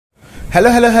Hello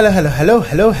hello hello hello hello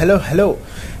hello hello hello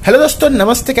hello दोस्तों,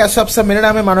 नमस्ते। कैसे आप सब? मेरा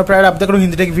नाम है मानव प्रायर, आप देख रहे हो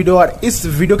हिंदी टेक वीडियो। और इस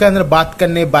वीडियो के अंदर बात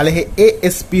करने वाले हैं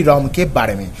AICP ROM के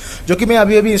बारे में, जो कि मैं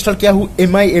अभी इंस्टॉल किया हूँ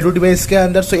MI डिवाइस के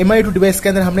अंदर। सो MI डिवाइस के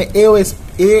अंदर हमने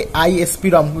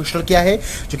AICP ROM को इंस्टॉल किया है,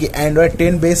 जो कि Android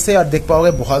 10 बेस है। और देख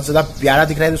पाओगे बहुत ज्यादा प्यारा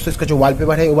दिख रहा है दोस्तों। इसका जो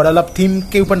वॉलपेपर है, ओवरऑल आप थीम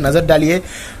के ऊपर नजर डालिए।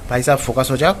 भाई साहब फोकस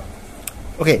हो जाओ।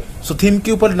 ओके, सो थीम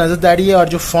के ऊपर नजर डालिए और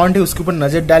जो फॉन्ट है उसके ऊपर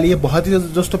नजर डालिए। बहुत ही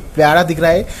दोस्तों प्यारा दिख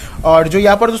रहा है। और जो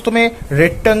यहाँ पर दोस्तों मैं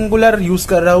रेक्टेंगुलर यूज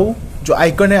कर रहा हूँ, जो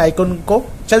आइकन है, आइकन को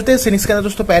चलते हैं सेटिंग्स के अंदर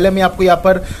दोस्तों। पहले मैं आपको यहाँ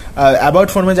पर अबाउट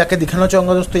फोन में जाकर दिखाना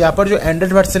चाहूंगा दोस्तों। यहाँ पर जो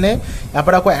एंड्रॉइड वर्जन है, यहाँ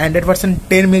पर आपको एंड्रॉइड वर्जन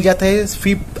 10 मिल जाता है।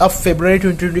 5 फरवरी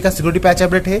 2020 का सिक्योरिटी पैच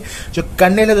अपडेट है। जो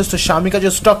कर्नेल है दोस्तों, Xiaomi का जो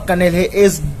स्टॉक कर्नेल है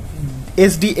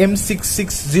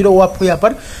SDM660 वो आपको यहाँ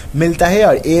पर मिलता है।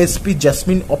 और ASP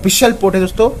जस्मिन ऑफिशियल पोर्ट है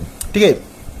दोस्तों, ठीक है।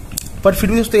 पर फिर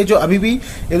भी दोस्तों ये जो अभी भी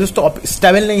ये दोस्तों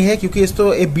स्टेबल नहीं है, क्योंकि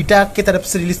इसको ये बीटा की तरफ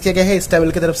से रिलीज किया गया है,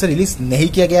 स्टेबल की तरफ से रिलीज नहीं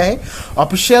किया गया है।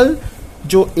 ऑफिशियल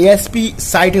जो ASP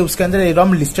साइट है उसके अंदर ये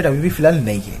ROM लिस्टेड अभी भी फिलहाल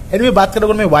नहीं है। एनीवे बात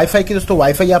करूँ मैं वाईफाई की दोस्तों,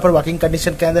 वाईफाई यहाँ पर वर्किंग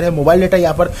कंडीशन के अंदर है। मोबाइल डेटा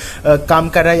यहाँ पर काम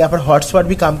कर रहा है, यहाँ पर हॉटस्पॉट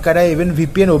भी काम कर रहा है, इवन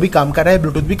VPN वो भी काम कर रहा है,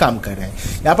 ब्लूटूथ भी काम कर रहा है।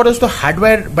 यहाँ पर दोस्तों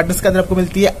हार्डवेयर बटन के अंदर आपको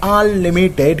मिलती है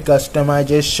अनलिमिटेड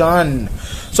कस्टमाइजेशन।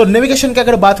 सो नेविगेशन की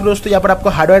अगर बात करो दोस्तों, यहाँ पर आपको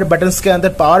हार्डवेयर बटन के अंदर,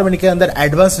 पावर मेन्यू के अंदर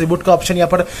एडवांस रिबूट का ऑप्शन यहाँ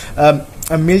पर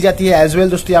मिल जाती है। एज वेल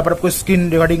दोस्तों यहाँ पर आपको स्क्रीन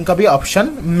रिकॉर्डिंग का भी ऑप्शन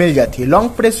मिल जाती है। Long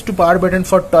press to power button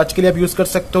for touch के लिए आप यूज कर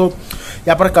सकते हो।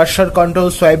 यहाँ पर cursor control,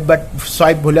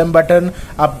 swipe volume button,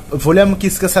 आप वॉल्यूम की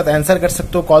इसके साथ आंसर कर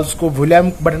सकते हो। कॉल्स को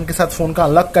वॉल्यूम बटन के साथ फोन का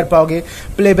अनलॉक कर पाओगे।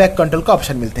 प्लेबैक कंट्रोल का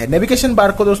ऑप्शन मिलता है। नेविगेशन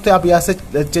बार को दोस्तों आप यहाँ से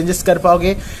चेंजेस कर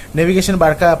पाओगे। नेविगेशन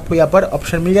बार का आपको यहाँ पर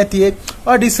ऑप्शन मिल जाती है।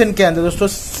 और डिसेंट के अंदर दोस्तों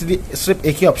सिर्फ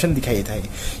एक ही ऑप्शन दिखाई देता है।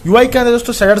 UI के अंदर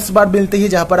दोस्तों स्टेटस बार मिलती है,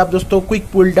 जहां पर आप दोस्तों क्विक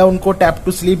पुल डाउन को, tap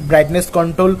to sleep, brightness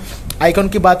control, icon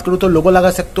की बात करूं तो लोगो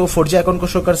लगा सकते हो, 4G आइकन को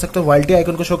शो कर सकते हो, वॉल्टी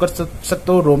आइकन को शो कर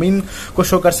सकते हो, रोमिंग को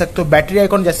शो कर सकते हो, बैटरी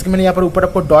आइकन, जैसे कि मैंने यहाँ पर ऊपर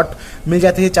आपको डॉट मिल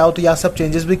जाती है, चाहो तो यहाँ सब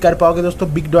चेंजेस भी कर पाओगे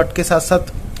दोस्तों। बिग डॉट के साथ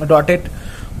साथ डॉटेड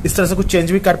इस तरह से कुछ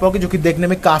चेंज भी कर पाओगे, जो कि देखने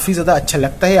में काफी ज्यादा अच्छा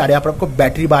लगता है। और यहाँ पर आपको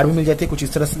बैटरी बार भी मिल जाती है, कुछ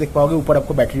इस तरह से देख पाओगे ऊपर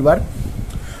आपको बैटरी बार।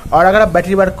 और अगर आप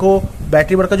बैटरी बार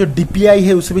का जो DPI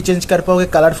है उसे भी चेंज कर पाओगे,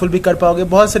 कलरफुल भी कर पाओगे।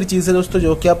 बहुत सारी चीजें दोस्तों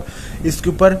जो कि आप इसके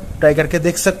ऊपर ट्राई करके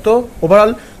देख सकते हो।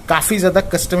 ओवरऑल काफी ज्यादा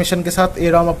कस्टमाइजेशन के साथ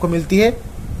ये ROM आपको मिलती है।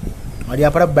 और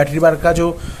यहाँ पर आप बैटरी बार का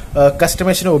जो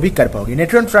कस्टमाइजेशन है वो भी कर पाओगे।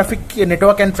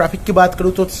 नेटवर्क एंड ट्रैफिक की बात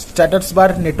करूँ तो स्टेटस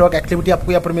बार, नेटवर्क एक्टिविटी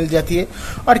आपको यहाँ पर मिल जाती है।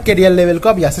 और कैरियर लेवल को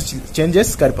आप यहाँ से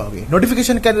चेंजेस कर पाओगे।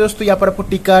 नोटिफिकेशन के अंदर दोस्तों यहाँ पर आपको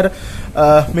टिकर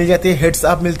मिल जाती है, हेड्स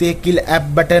अप मिलती है, किल app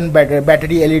button,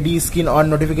 battery, LED, screen on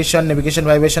notification, navigation,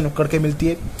 vibration करके मिलती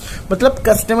है। मतलब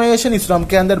कस्टमाइजेशन इस ROM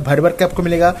के अंदर भर भर के आपको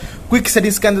मिलेगा। क्विक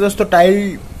सेटिंग्स के अंदर दोस्तों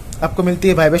टाइल आपको मिलती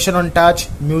है, vibration on touch,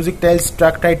 music tiles,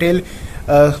 track title,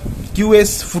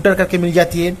 QS footer करके मिल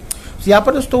जाती है। तो यहाँ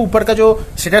पर दोस्तों ऊपर का जो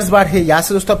स्टेटस बार है, यहाँ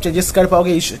से दोस्तों आप चेंजेस कर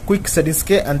पाओगे इस क्विक सेटिंग्स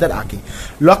के अंदर आके।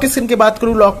 लॉक स्क्रीन की बात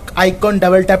करूँ, lock icon,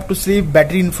 double tap to sleep,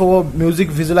 battery info,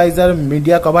 music visualiser,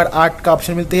 media cover, art का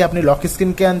ऑप्शन मिलते हैं अपने लॉक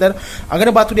स्क्रीन के अंदर।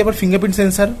 अगर बात करूँ यहाँ पर फिंगरप्रिंट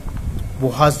सेंसर,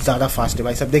 बहुत ज्यादा फास्ट है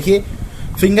भाई साहब। देखिए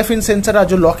फिंगरप्रिंट सेंसर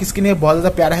जो लॉक स्क्रीन है बहुत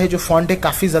ज्यादा प्यारा है, जो फॉन्ट है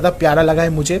काफी ज्यादा प्यारा लगा है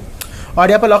मुझे। और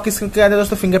यहाँ पर लॉक स्क्रीन के अंदर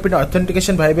दोस्तों फिंगरप्रिंट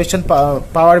ऑथेंटिकेशन, वाइब्रेशन,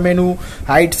 पावर मेनू,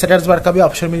 हाइट, स्टेटस बार का भी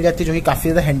ऑप्शन मिल जाती है, जो कि काफी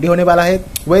ज्यादा हैंडी होने वाला है।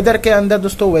 वेदर के अंदर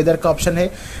दोस्तों वेदर का ऑप्शन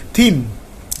है।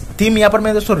 थीम यहाँ पर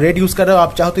मैं दोस्तों रेड यूज कर रहा हूँ,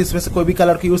 आप चाहो तो इसमें से कोई भी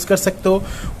कलर को यूज कर सकते हो।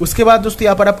 उसके बाद दोस्तों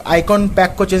यहाँ पर आप आइकॉन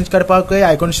पैक को चेंज कर पाओगे,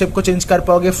 आइकॉन शेप को चेंज कर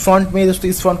पाओगे। फॉन्ट में दोस्तों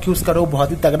इस फॉन्ट को यूज करो,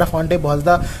 बहुत ही तगड़ा फॉन्ट है, बहुत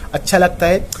ज्यादा अच्छा लगता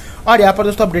है। और यहाँ पर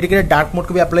दोस्तों आप डेडिकेटेड डार्क मोड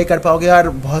को भी अप्लाई कर पाओगे। और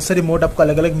बहुत सारी मोड आपको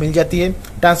अलग अलग मिल जाती है।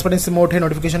 ट्रांसपेरेंसी मोड है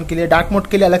नोटिफिकेशन के लिए, डार्क मोड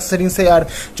के लिए अलग सेटिंग्स है। और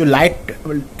जो लाइट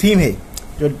थीम है,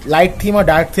 जो लाइट थीम और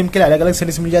डार्क थीम के लिए अलग अलग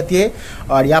सेटिंग्स मिल जाती है।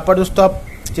 और यहाँ पर दोस्तों आप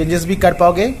चेंजेस भी कर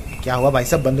पाओगे। क्या हुआ भाई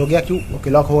साहब, बंद हो गया क्यों? ओके,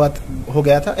 लॉक हो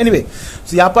गया था। एनीवे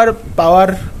सो यहाँ पर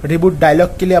पावर रिबूट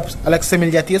डायलॉग के लिए अलग से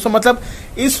मिल जाती है। सो मतलब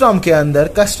इस ROM के अंदर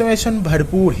कस्टमाइजेशन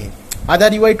भरपूर है।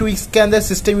 अदर UI ट्विक्स के अंदर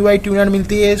सिस्टम UI ट्यूनर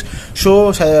मिलती है,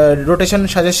 शो रोटेशन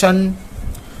सजेशन,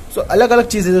 सो अलग अलग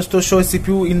चीजें दोस्तों। Show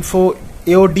CPU info,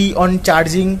 AOD on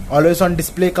charging, always on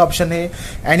display का ऑप्शन है,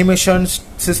 animation,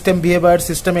 system behaviour,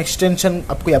 system extension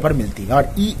आपको यहाँ पर मिलती है।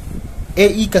 और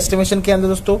AE कस्टमाइजेशन के अंदर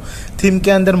दोस्तों थीम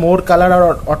के अंदर मोर कलर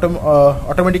और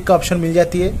ऑटोमेटिक का ऑप्शन मिल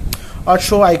जाती है। और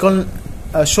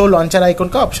शो लॉन्चर आइकन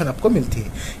का ऑप्शन आपको मिलती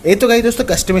है। ये तो गई दोस्तों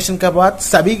कस्टमाइजेशन का बात।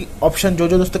 सभी ऑप्शन जो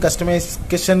दोस्तों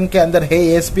कस्टमाइजेशन के अंदर है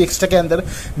ASP एक्स्ट्रा के अंदर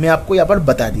मैं आपको यहाँ पर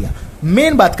बता दिया।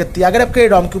 मेन बात करती है अगर आपके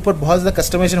ROM के ऊपर बहुत ज्यादा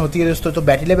कस्टमाइजेशन होती है दोस्तों, तो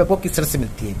बैटरी लाइफ आपको किस तरह से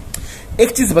मिलती है।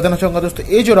 एक चीज बताना चाहूंगा दोस्तों,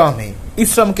 ये जो ROM है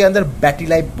इस ROM के अंदर बैटरी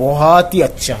लाइफ बहुत ही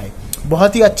अच्छा है।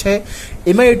 बहुत ही अच्छा है।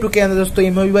 MI2 के अंदर दोस्तों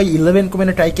MI 11 को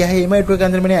मैंने ट्राई किया है। MI2 के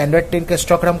अंदर मैंने एंड्रॉइड 10 का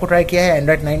स्टॉक रैम को ट्राई किया है,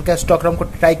 एंड्रॉइड 9 का स्टॉक रैम को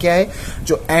ट्राई किया है।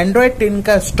 जो एंड्रॉइड 10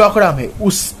 का स्टॉक रैम है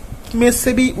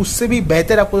उससे भी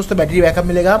बेहतर आपको दोस्तों बैटरी बैकअप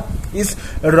मिलेगा इस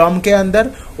रोम के अंदर।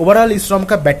 ओवरऑल इस रोम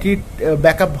का बैटरी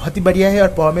बैकअप बहुत ही बढ़िया है और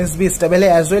परफॉर्मेंस भी स्टेबल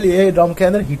है। एज वेल ये रोम के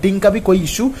अंदर हीटिंग का भी कोई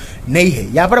इशू नहीं है।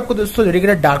 यहाँ पर आपको दोस्तों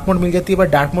रेगुलर डार्क मोड मिल जाती है, पर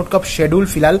डार्क मोड का आप शेड्यूल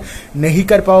फिलहाल नहीं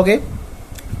कर पाओगे,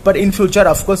 पर इन फ्यूचर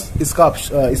ऑफकोर्स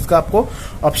इसका आपको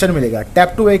ऑप्शन मिलेगा।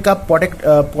 टैप टू वेक का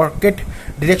पॉकेट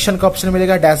डायरेक्शन का ऑप्शन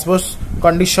मिलेगा, डैशबोर्ड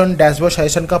कंडीशन, डैशबोर्ड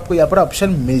सजेशन का आपको यहाँ पर ऑप्शन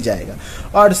मिल जाएगा।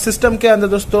 और सिस्टम के अंदर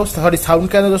दोस्तों साउंड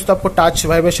के अंदर दोस्तों आपको टच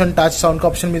वाइब्रेशन, टच साउंड का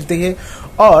ऑप्शन मिलती है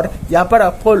और यहाँ पर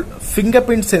आपको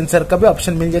फिंगरप्रिंट सेंसर का भी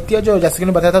ऑप्शन मिल जाती है। जो जैसे कि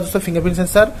मैंने बताया था दोस्तों, फिंगरप्रिंट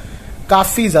सेंसर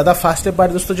काफी ज्यादा फास्ट है,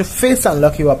 पर दोस्तों जो फेस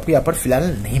अनलॉक है वो आपको यहाँ पर फिलहाल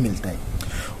नहीं मिलता है।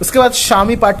 उसके बाद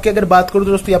Xiaomi पार्ट की अगर बात करूं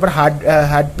तो दोस्तों यहाँ पर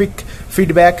हार्ड पिक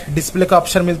फीडबैक डिस्प्ले का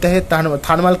ऑप्शन मिलता है।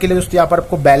 थानवाल के लिए दोस्तों यहाँ पर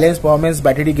आपको balance, performance,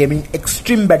 battery, gaming,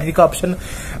 extreme battery का ऑप्शन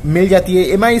मिल जाती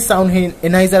है। MI साउंड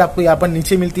एनालाइजर आपको यहाँ पर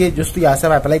नीचे मिलती है, दोस्तों यहाँ से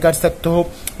आप अप्लाई कर सकते हो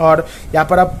और यहाँ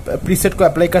पर आप प्रीसेट को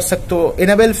अप्लाई कर सकते हो।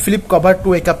 Enable flip cover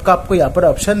to wake up का आपको यहाँ पर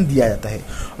ऑप्शन दिया जाता है।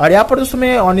 और यहाँ पर दोस्तों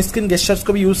मैं ऑन स्क्रीन गेस्चर्स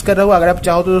को भी यूज कर रहा हूँ। अगर आप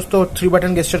चाहो तो दोस्तों 3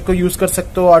 बटन गेस्चर को यूज कर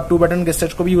सकते हो और 2 बटन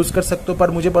गेस्चर को भी यूज कर सकते हो,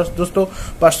 पर मुझे दोस्तों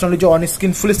पर्सनली जो on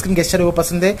screen full screen gesture है वो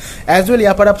पसंद है। एज वेल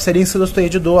यहाँ पर आप सेटिंग्स से दोस्तों ये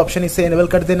जो 2 ऑप्शन इसे इनेबल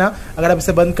कर देना। अगर आप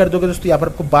इसे बंद कर दोगे दोस्तों यहाँ पर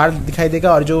आपको बार दिखाई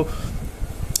देगा और जो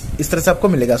इस तरह से आपको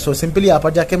मिलेगा। सो सिंपली यहाँ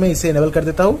पर जाके मैं इसे इनेबल कर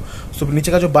देता हूँ। सो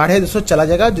नीचे का जो बार है दोस्तों चला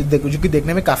जाएगा, जो कि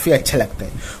देखने में काफी अच्छा लगता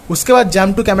है। उसके बाद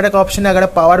जंप टू कैमरा का ऑप्शन है। अगर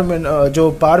आप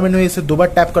पावर मेनू है इसे 2 बार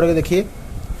टैप करोगे देखिए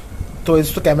तो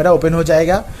दोस्तों कैमरा ओपन हो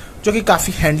जाएगा, जो कि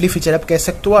काफी हैंडली फीचर आप कह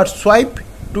सकते हो। और स्वाइप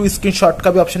टू स्क्रीनशॉट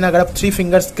का भी ऑप्शन है। अगर आप 3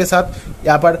 फिंगर्स के साथ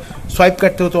यहाँ पर स्वाइप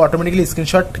करते हो तो ऑटोमेटिकली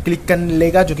स्क्रीनशॉट क्लिक कर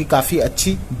लेगा, जो कि काफी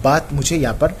अच्छी बात मुझे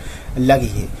यहाँ पर लगी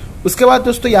है। उसके बाद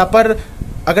दोस्तों यहाँ पर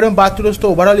अगर मैं बात करूँ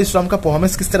दोस्तों ओवरऑल इस रोम का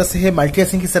परफॉर्मेंस किस तरह से है,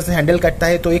 मल्टीटास्किंग किस तरह से हैंडल करता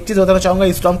है, तो एक चीज बताना चाहूंगा,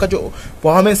 इस रोम का जो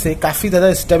परफॉर्मेंस है काफी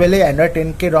ज्यादा स्टेबल है। एंड्रॉइड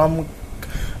 10 के रोम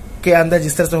के अंदर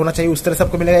जिस तरह से होना चाहिए उस तरह से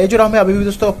आपको मिलेगा। ये जो रोम है अभी भी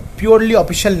दोस्तों प्योरली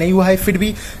ऑफिशियल नहीं हुआ है, फिर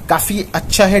भी काफी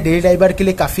अच्छा है, डेली ड्राइवर के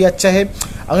लिए काफी अच्छा है।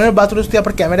 अगर मैं बात करूँ दोस्तों यहाँ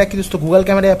पर कैमरा की, दोस्तों गूगल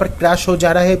कैमरा यहाँ पर क्रैश हो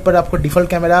जा रहा है, पर आपको डिफॉल्ट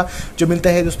कैमरा जो मिलता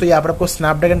है दोस्तों यहाँ पर आपको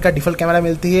स्नैपड्रैगन का डिफॉल्ट कैमरा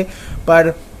मिलती है,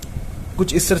 पर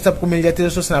कुछ इस तरह से आपको मिल जाती है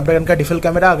दोस्तों स्नैपड्रैगन का डिफॉल्ट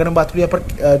कैमरा। अगर हम बात करें यहाँ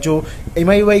पर जो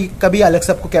MI का भी अलग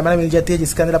से आपको कैमरा मिल जाती है,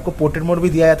 जिसके अंदर आपको पोर्ट्रेट मोड भी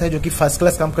दिया जाता है, जो कि फर्स्ट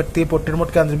क्लास काम करती है। पोर्ट्रेट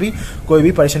मोड के अंदर भी कोई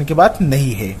भी परेशानी की बात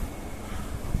नहीं है।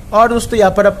 और दोस्तों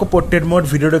यहाँ पर आपको पोर्ट्रेट मोड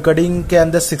वीडियो रिकॉर्डिंग के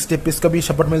अंदर 60 FPS का भी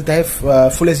सपोर्ट मिलता है,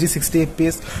 फुल HD 60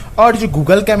 FPS। और जो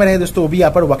गूगल कैमरा है दोस्तों वो भी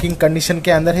यहाँ पर वर्किंग कंडीशन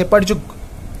के अंदर है, पर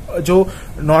जो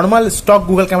नॉर्मल स्टॉक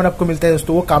गूगल कैमरा आपको मिलता है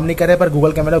दोस्तों वो काम नहीं कर रहा है, पर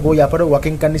गूगल कैमरा वो यहाँ पर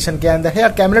वर्किंग कंडीशन के अंदर है।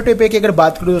 और कैमरा टू एपीआई की अगर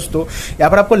बात करूँ दोस्तों यहाँ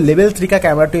पर आपको लेवल 3 का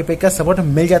कैमरा टू एपीआई का सपोर्ट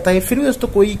मिल जाता है। फिर भी दोस्तों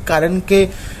कोई कारण के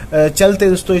चलते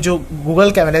दोस्तों जो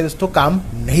गूगल कैमरा है दोस्तों काम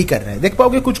नहीं कर रहा है। देख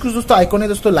पाओगे कुछ दोस्तों आइकॉन है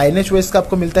दोस्तों लाइनेज ओएस का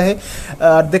आपको मिलता है।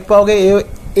 देख पाओगे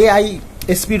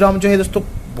AICP ROM जो है दोस्तों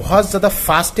बहुत ज्यादा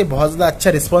फास्ट है, बहुत ज्यादा अच्छा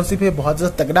रिस्पॉन्सिव है, बहुत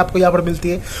ज्यादा तगड़ा आपको यहाँ पर मिलती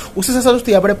है। उसी से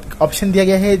दोस्तों यहाँ पर ऑप्शन दिया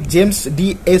गया है जेम्स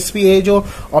DSP जो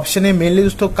ऑप्शन है मेनली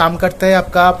दोस्तों काम करता है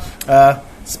आपका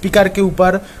स्पीकर के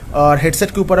ऊपर और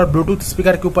हेडसेट के ऊपर और ब्लूटूथ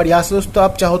स्पीकर के ऊपर। यहाँ से दोस्तों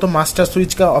आप चाहो तो मास्टर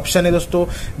स्विच का ऑप्शन है दोस्तों,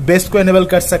 बेस को एनेबल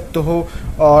कर सकते हो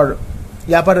और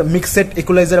यहाँ पर मिक्स सेट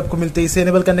इक्वलाइजर आपको मिलते हैं। इसे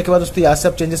एनेबल करने के बाद दोस्तों यहाँ से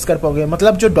आप चेंजेस कर पाओगे।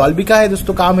 मतलब जो डॉल्बी का है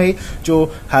दोस्तों काम है, जो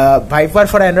वाइपर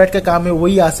फॉर एंड्रॉइड का काम है,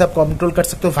 वही यहाँ से आप कंट्रोल कर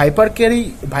सकते हो।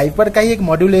 वाइपर का ही एक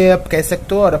मॉड्यूल है आप कह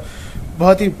सकते हो और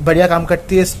बहुत ही बढ़िया काम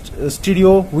करती है।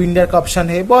 स्टीरियो विंडर का ऑप्शन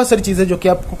है, बहुत सारी चीजें जो कि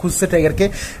आपको खुद से ट्राई करके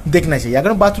देखना चाहिए। अगर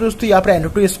हम बात करें दोस्तों यहाँ पर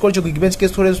एंड्रॉइड स्कोर जो गिगबेंच के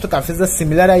स्कोर है दोस्तों काफी ज्यादा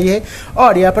सिमिलर आई है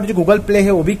और यहाँ पर जो गूगल प्ले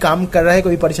है वो भी काम कर रहा है,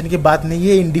 कोई परेशानी की बात नहीं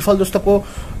है। इन डिफॉल्ट दोस्तों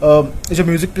आपको जो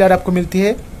म्यूजिक प्लेयर आपको मिलती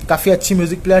है काफी अच्छी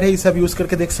म्यूजिक प्लेयर है, इसे आप यूज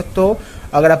करके देख सकते हो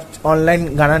अगर आप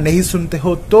ऑनलाइन गाना नहीं सुनते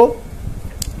हो तो।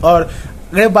 और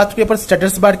अगर बात करें यहाँ पर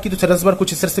स्टेटस बार की तो स्टेटस बार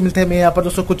कुछ इस तरह से मिलता है। मैं यहाँ पर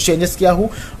दोस्तों कुछ चेंजेस किया हूँ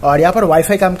और यहाँ पर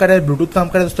वाईफाई काम कर रहा है, ब्लूटूथ काम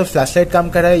कर रहा है दोस्तों, फ्लैशलाइट काम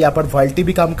कर रहा है, यहाँ पर वॉल्टी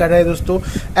भी काम कर रहा है दोस्तों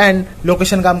एंड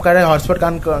लोकेशन काम कर रहा है, हॉटस्पॉट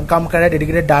काम कर रहा है।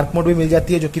 डेडिकेटेड डार्क मोड भी मिल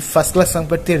जाती है जो कि फर्स्ट क्लास काम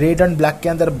करती है। रेड एंड ब्लैक के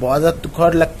अंदर बहुत ज्यादा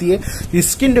तुखर लगती है।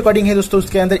 स्क्रीन रिकॉर्डिंग है दोस्तों,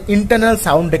 उसके अंदर इंटरनल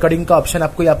साउंड रिकॉर्डिंग का ऑप्शन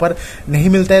आपको यहाँ पर नहीं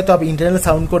मिलता है, तो आप इंटरनल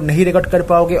साउंड को नहीं रिकॉर्ड कर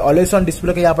पाओगे। ऑलवेज ऑन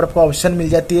डिस्प्ले का यहाँ पर आपको ऑप्शन मिल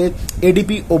जाती है।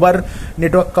 ADP ओवर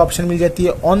नेटवर्क का ऑप्शन मिल जाती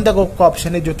है। ऑन द गो का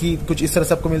ऑप्शन है जो कि कुछ इस तरह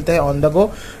से आपको मिलता है ऑन द गो,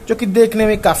 जो कि देखने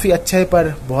में काफी अच्छा है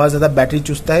पर बहुत ज्यादा बैटरी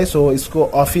चूसता है, सो इसको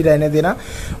ऑफ ही रहने देना।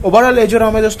 ओवरऑल ये जो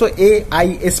रोम है दोस्तों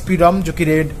AICP ROM जो कि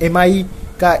MI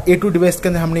का A2 डिवाइस के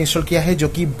अंदर हमने इंस्टॉल किया है, जो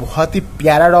कि बहुत ही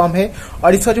प्यारा रोम है।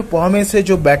 और इसका जो परफॉर्मेंस है,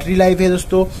 जो बैटरी लाइफ है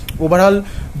दोस्तों, ओवरऑल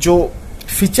जो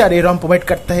फीचर ए रॉम प्रोवाइड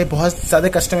करता है, बहुत ज़्यादा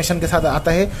कस्टमाइजेशन के साथ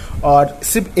आता है। और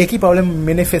सिर्फ एक ही प्रॉब्लम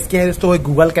मैंने फेस किया है दोस्तों, वो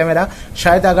गूगल कैमरा।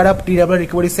 शायद अगर आप TWD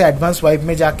रिकवरी से एडवांस वाइप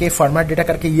में जाके फॉर्मेट डेटा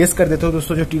करके येस कर देते हो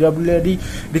दोस्तों, जो TWD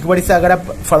रिकवरी से अगर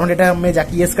आप फॉर्मेट डेटा में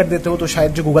जाके येस कर देते हो तो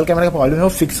शायद जो गूगल कैमरा का प्रॉब्लम है वो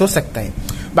फिक्स हो सकता है।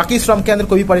 बाकी इस रॉम के अंदर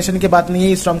कोई भी परेशानी की बात नहीं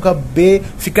है, इस रॉम का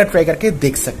बेफिक्र ट्राई करके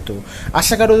देख सकते हो।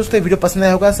 आशा करो दोस्तों वीडियो पसंद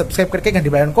आया होगा, सब्सक्राइब करके घंटी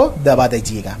बटन को दबा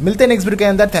दीजिएगा। मिलते हैं नेक्स्ट वीडियो के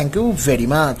अंदर। Thank you very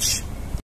much.